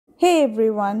Hey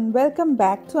everyone, welcome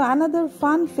back to another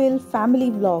fun-filled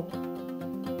family vlog.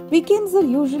 Weekends are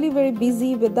usually very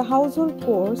busy with the household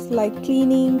chores like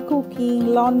cleaning, cooking,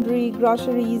 laundry,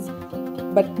 groceries,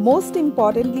 but most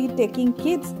importantly taking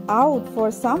kids out for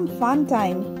some fun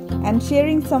time and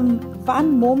sharing some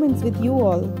fun moments with you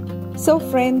all. So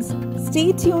friends,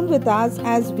 stay tuned with us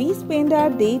as we spend our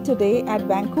day today at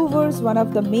Vancouver's one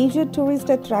of the major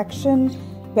tourist attractions,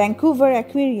 Vancouver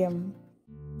Aquarium.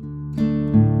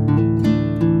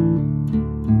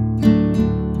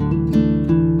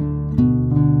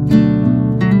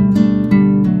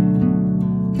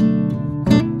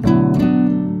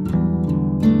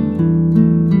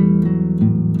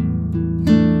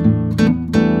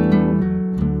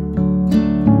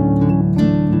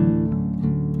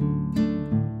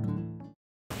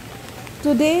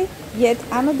 Today, yet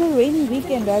another rainy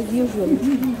weekend as usual.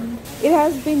 It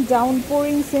has been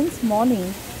downpouring since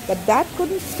morning, but that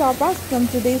couldn't stop us from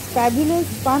today's fabulous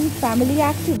fun family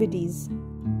activities.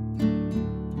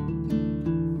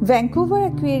 Vancouver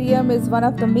Aquarium is one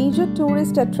of the major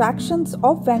tourist attractions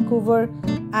of Vancouver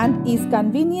and is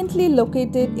conveniently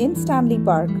located in Stanley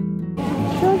Park.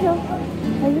 Jojo,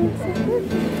 are you excited?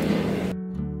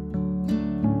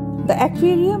 The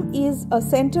aquarium is a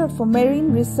center for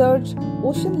marine research,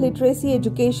 ocean literacy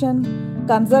education,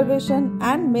 conservation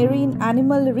and marine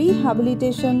animal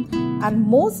rehabilitation, and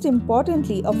most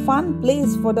importantly, a fun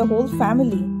place for the whole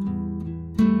family.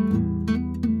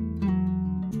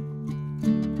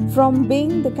 From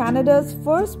being Canada's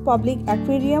first public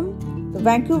aquarium, the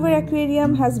Vancouver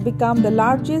Aquarium has become the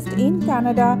largest in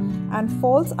Canada and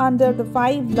falls under the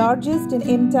 5 largest in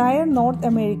entire North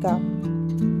America.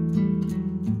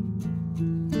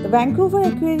 The Vancouver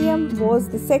Aquarium was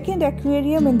the second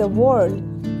aquarium in the world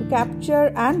to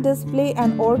capture and display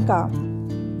an orca.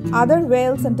 Other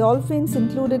whales and dolphins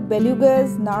included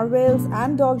belugas, narwhals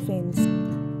and dolphins.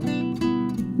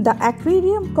 The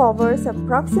aquarium covers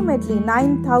approximately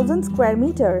 9,000 square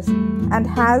meters and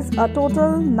has a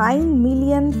total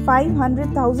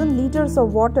 9,500,000 liters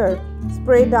of water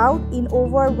spread out in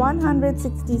over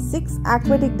 166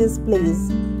 aquatic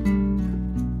displays.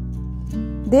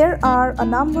 There are a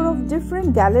number of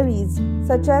different galleries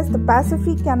such as the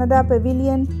Pacific Canada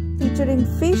Pavilion featuring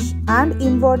fish and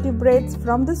invertebrates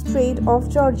from the Strait of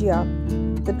Georgia,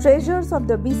 the Treasures of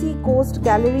the BC Coast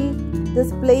Gallery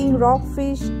displaying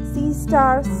rockfish, sea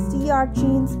stars, sea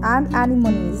urchins and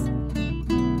anemones,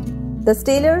 the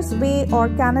Sailor's Bay or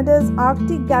Canada's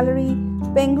Arctic Gallery,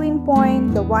 Penguin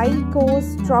Point, the Wild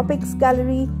Coast, Tropics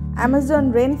Gallery,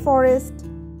 Amazon Rainforest.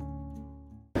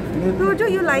 Jojo,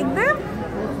 you like them?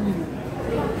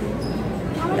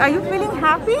 Are you feeling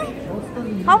happy?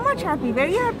 How much happy?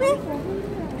 Very happy?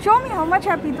 Show me how much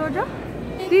happy, Jojo.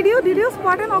 Did you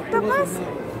spot an octopus?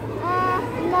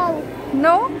 No.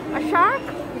 No? A shark?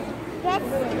 Yes.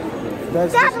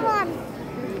 That one.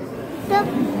 The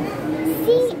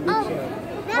sea of.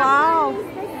 Wow.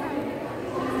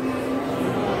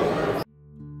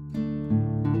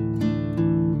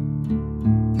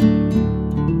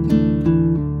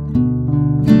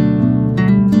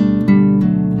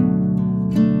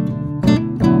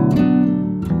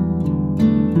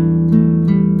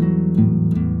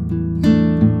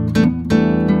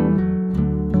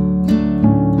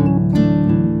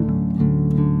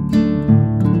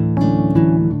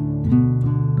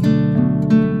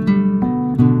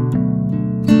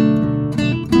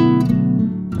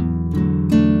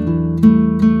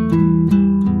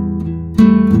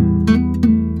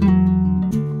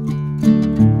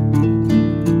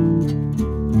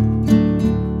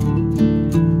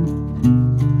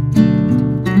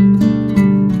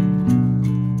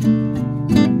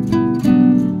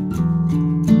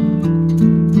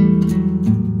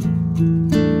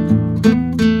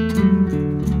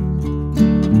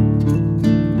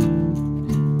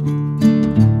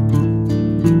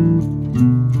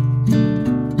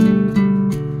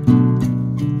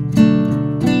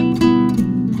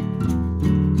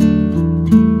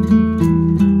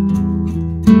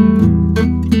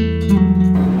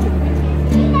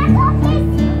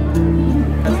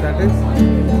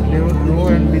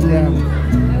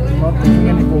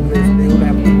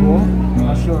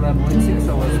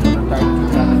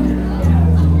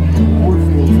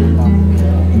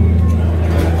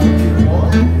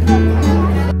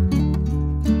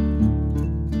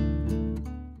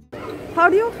 How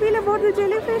do you feel about the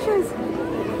jellyfishes?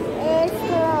 It's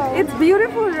slow. It's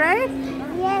beautiful, right?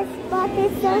 Yes, but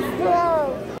it's so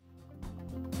slow.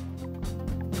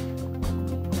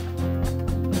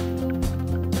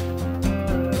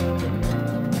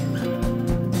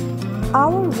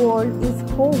 Our world is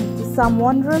home to some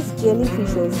wondrous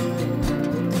jellyfishes.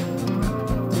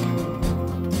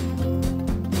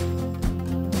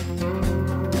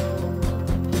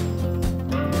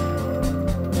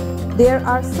 There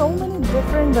are so many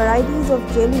different varieties of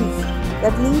jellies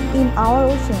that live in our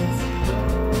oceans.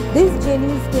 These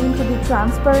jellies tend to be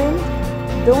transparent,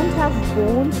 don't have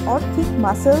bones or thick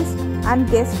muscles, and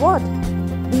guess what?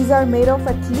 These are made of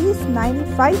at least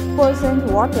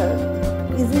 95% water.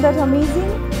 Isn't that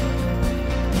amazing?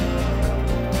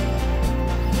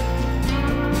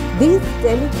 These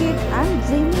delicate and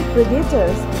dreamy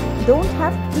predators don't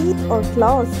have teeth or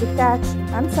claws to catch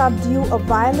and subdue a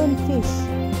violent fish.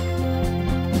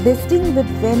 They sting with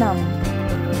venom.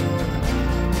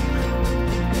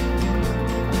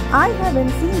 I haven't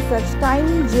seen such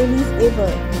tiny jellies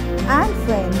ever. And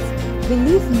friends,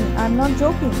 believe me, I'm not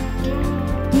joking.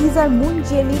 These are moon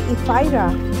jelly Ephyra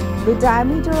with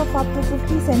diameter of up to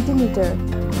 50 cm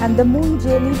and the moon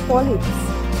jelly Polyps.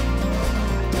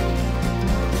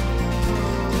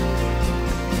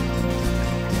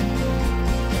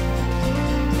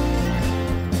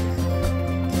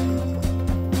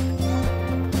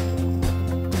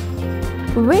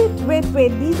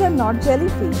 Wait, these are not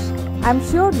jellyfish. I'm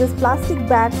sure this plastic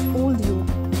bags fooled you.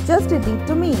 Just a deed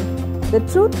to me. The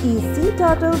truth is, sea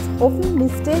turtles often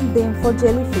mistake them for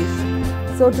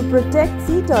jellyfish. So to protect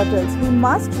sea turtles, we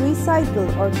must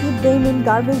recycle or keep them in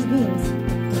garbage bins.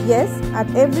 Yes, at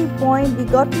every point we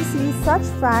got to see such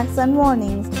facts and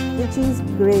warnings, which is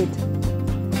great.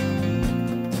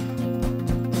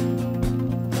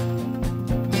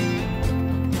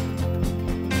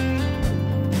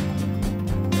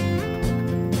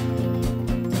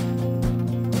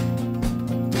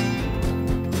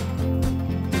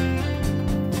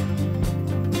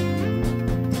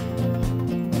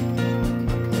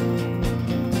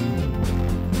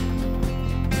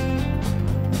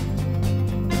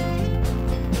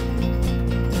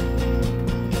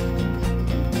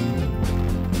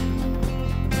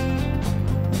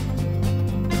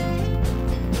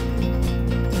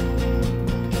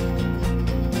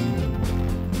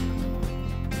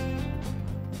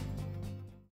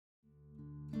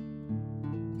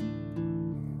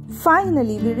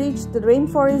 Finally, we reached the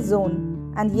rainforest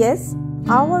zone. And yes,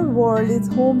 our world is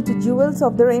home to jewels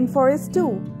of the rainforest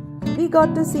too. We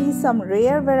got to see some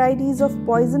rare varieties of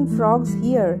poison frogs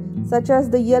here, such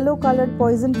as the yellow-colored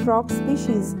poison frog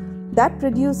species that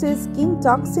produces skin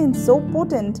toxins so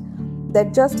potent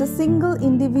that just a single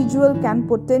individual can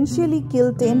potentially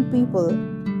kill 10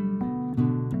 people.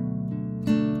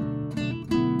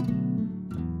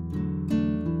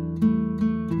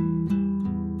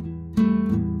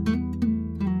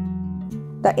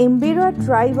 The Ephyra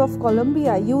tribe of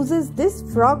Colombia uses this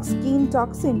frog skin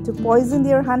toxin to poison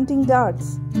their hunting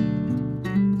darts.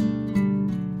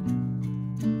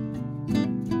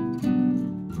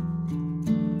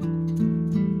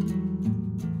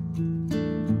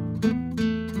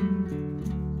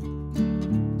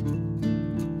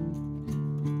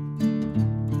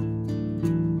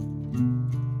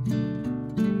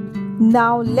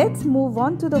 Now let's move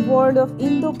on to the world of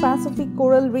Indo-Pacific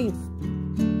coral reef.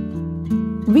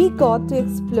 We got to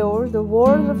explore the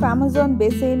world of Amazon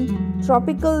basin,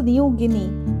 tropical New Guinea,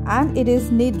 and it is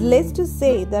needless to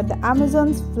say that the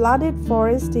Amazon's flooded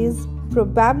forest is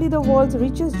probably the world's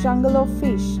richest jungle of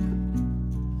fish.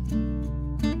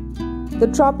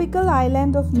 The tropical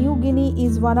island of New Guinea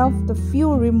is one of the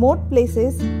few remote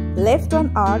places left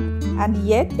on Earth, and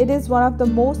yet it is one of the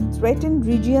most threatened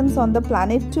regions on the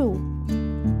planet too.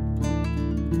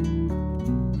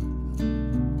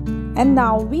 And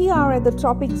now we are at the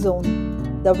tropic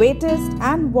zone, the wettest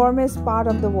and warmest part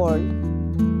of the world.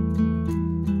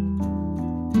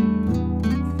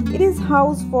 It is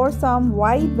house for some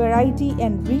wide variety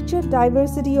and richer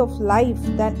diversity of life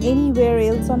than anywhere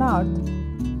else on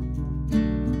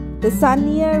Earth. The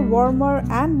sunnier, warmer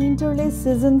and winterless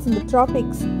seasons in the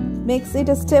tropics makes it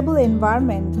a stable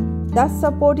environment, thus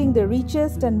supporting the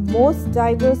richest and most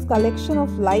diverse collection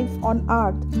of life on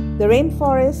Earth, the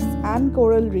rainforests and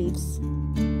coral reefs.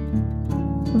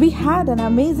 We had an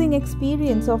amazing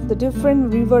experience of the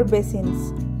different river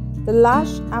basins. The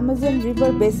lush Amazon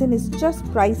River basin is just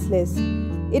priceless.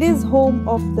 It is home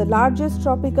of the largest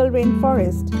tropical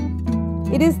rainforest.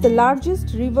 It is the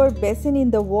largest river basin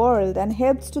in the world and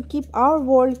helps to keep our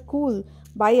world cool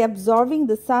by absorbing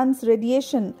the sun's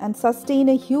radiation and sustain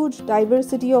a huge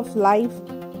diversity of life.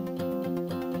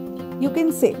 You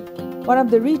can say, one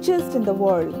of the richest in the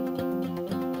world.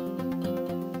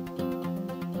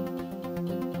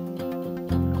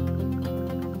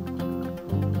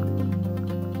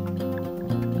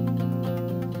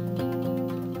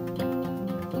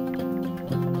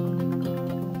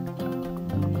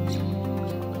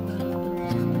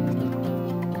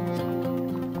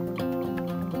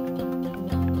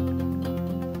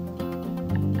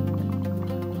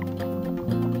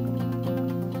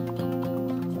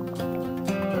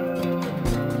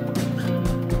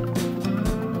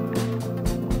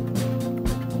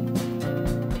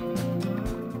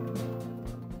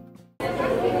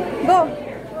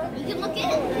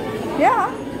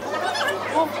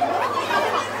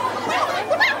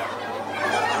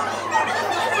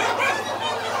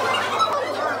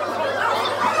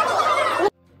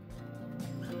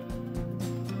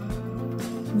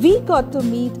 got to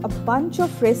meet a bunch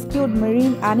of rescued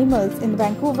marine animals in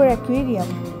Vancouver Aquarium,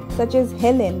 such as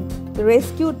Helen, the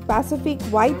rescued Pacific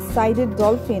white-sided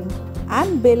dolphin,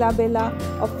 and Bella Bella,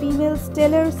 a female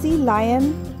stellar sea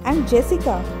lion, and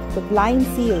Jessica, the blind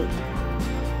seal.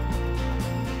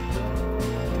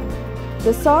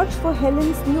 The search for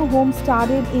Helen's new home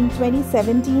started in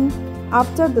 2017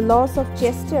 after the loss of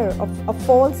Chester, a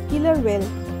false killer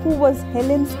whale who was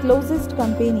Helen's closest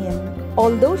companion.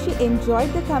 Although she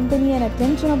enjoyed the company and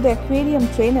attention of the aquarium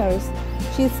trainers,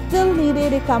 she still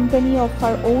needed a company of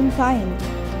her own kind.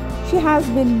 She has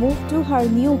been moved to her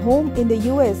new home in the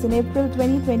US in April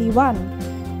 2021.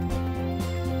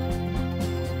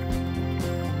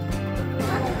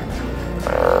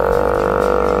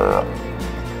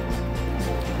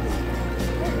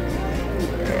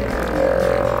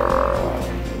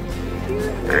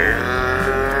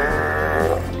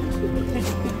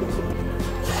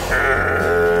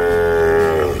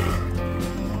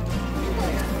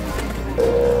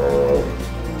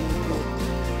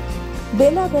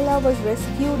 Bella Bella was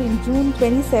rescued in June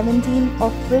 2017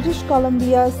 off British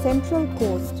Columbia's central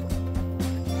coast.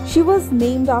 She was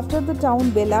named after the town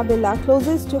Bella Bella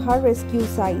closest to her rescue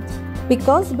site.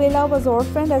 Because Bella was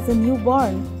orphaned as a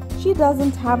newborn, she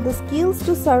doesn't have the skills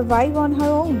to survive on her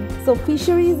own. So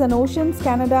Fisheries and Oceans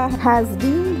Canada has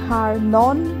deemed her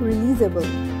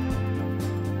non-releasable.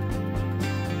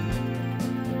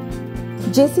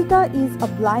 Jessica is a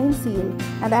blind seal,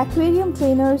 and aquarium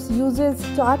trainers uses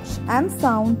touch and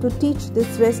sound to teach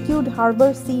this rescued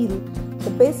harbor seal the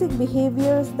basic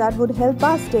behaviors that would help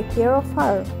us take care of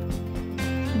her.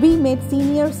 We met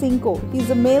Senior Cinco. He's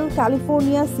a male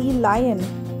California sea lion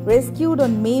rescued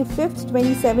on May 5,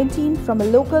 2017 from a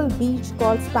local beach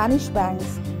called Spanish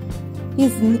Banks.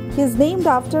 He's named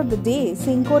after the day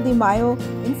Cinco de Mayo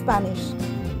in Spanish.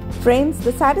 Friends,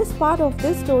 the saddest part of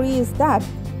this story is that,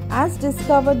 as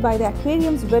discovered by the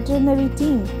aquarium's veterinary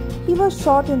team, he was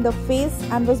shot in the face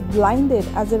and was blinded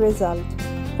as a result.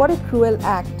 What a cruel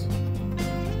act.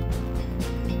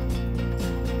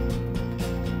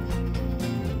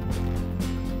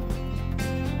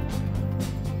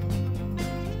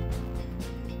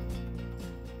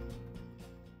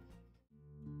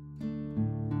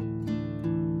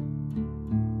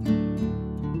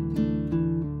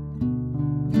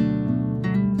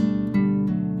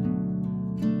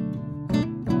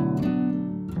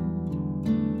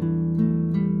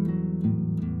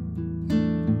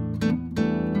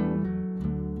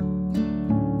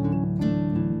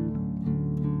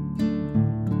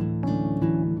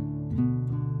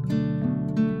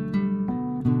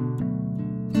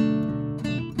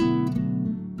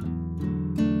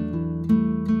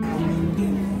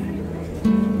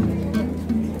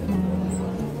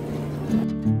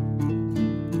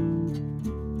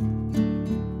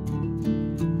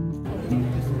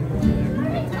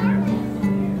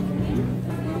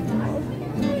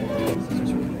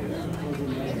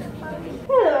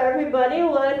 Everybody,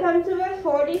 welcome to the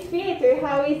 4D Theater.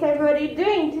 How is everybody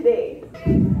doing today?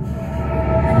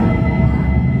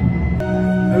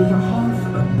 Over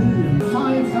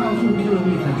 5,000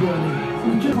 kilometre journey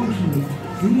with just functionally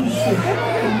these ships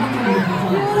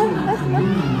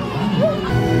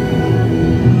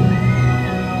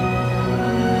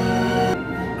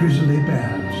grizzly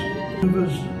bears,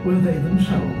 rivers where they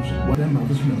themselves were their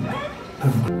mother's milk.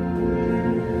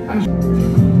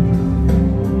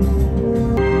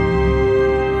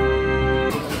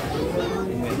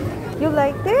 You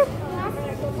liked it?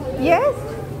 Yes?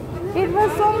 It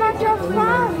was so much of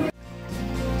fun.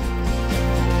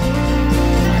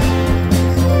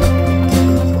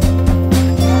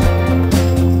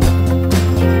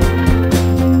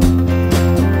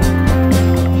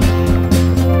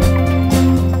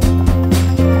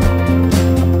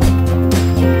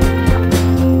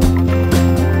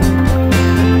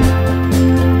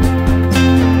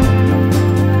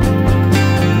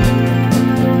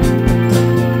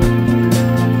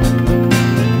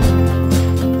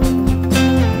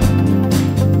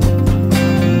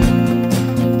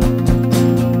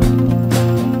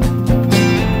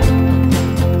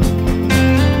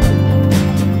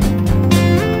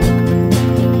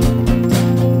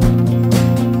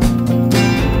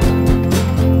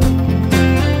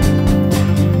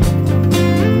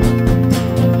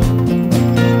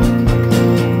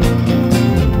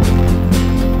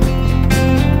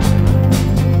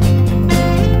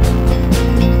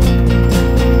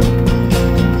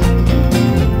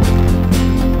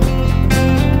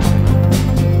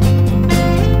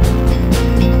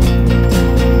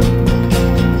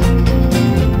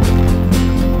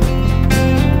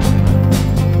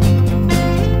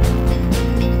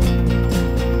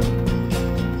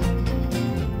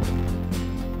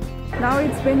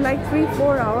 been like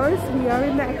 3-4 hours. We are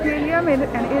in the aquarium and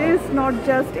it is not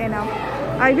just enough.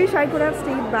 I wish I could have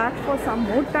stayed back for some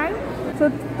more time. So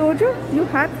Tojo, you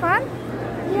had fun?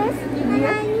 Yes, and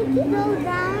I need to go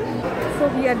down. So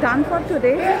we are done for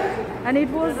today, and it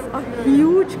was a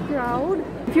huge crowd.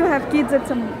 If you have kids,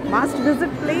 it's a must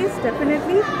visit place,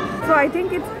 definitely. So I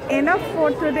think it's enough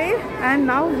for today, and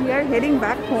now we are heading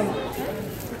back home.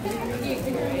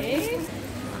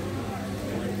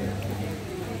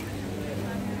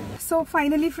 So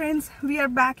finally friends, we are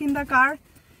back in the car,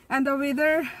 and the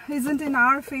weather isn't in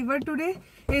our favor today.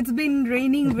 It's been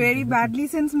raining very badly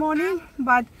since morning,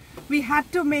 but we had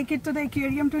to make it to the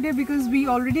aquarium today because we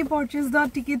already purchased the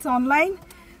tickets online,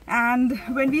 and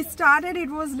when we started it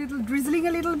was drizzling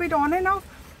a little bit on and off,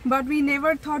 but we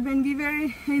never thought when we were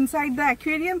inside the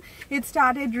aquarium it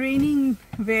started raining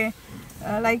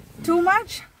like too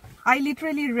much. I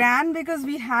literally ran because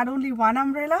we had only one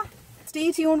umbrella.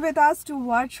 Stay tuned with us to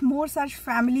watch more such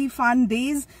family fun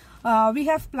days. We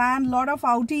have planned a lot of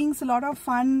outings, a lot of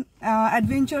fun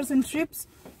adventures and trips.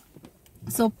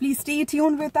 So please stay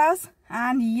tuned with us,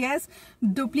 and yes,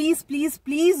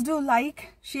 please do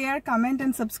like, share, comment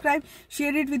and subscribe.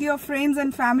 Share it with your friends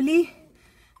and family,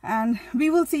 and we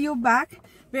will see you back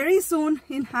very soon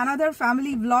in another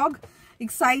family vlog,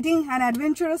 exciting and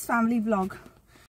adventurous family vlog.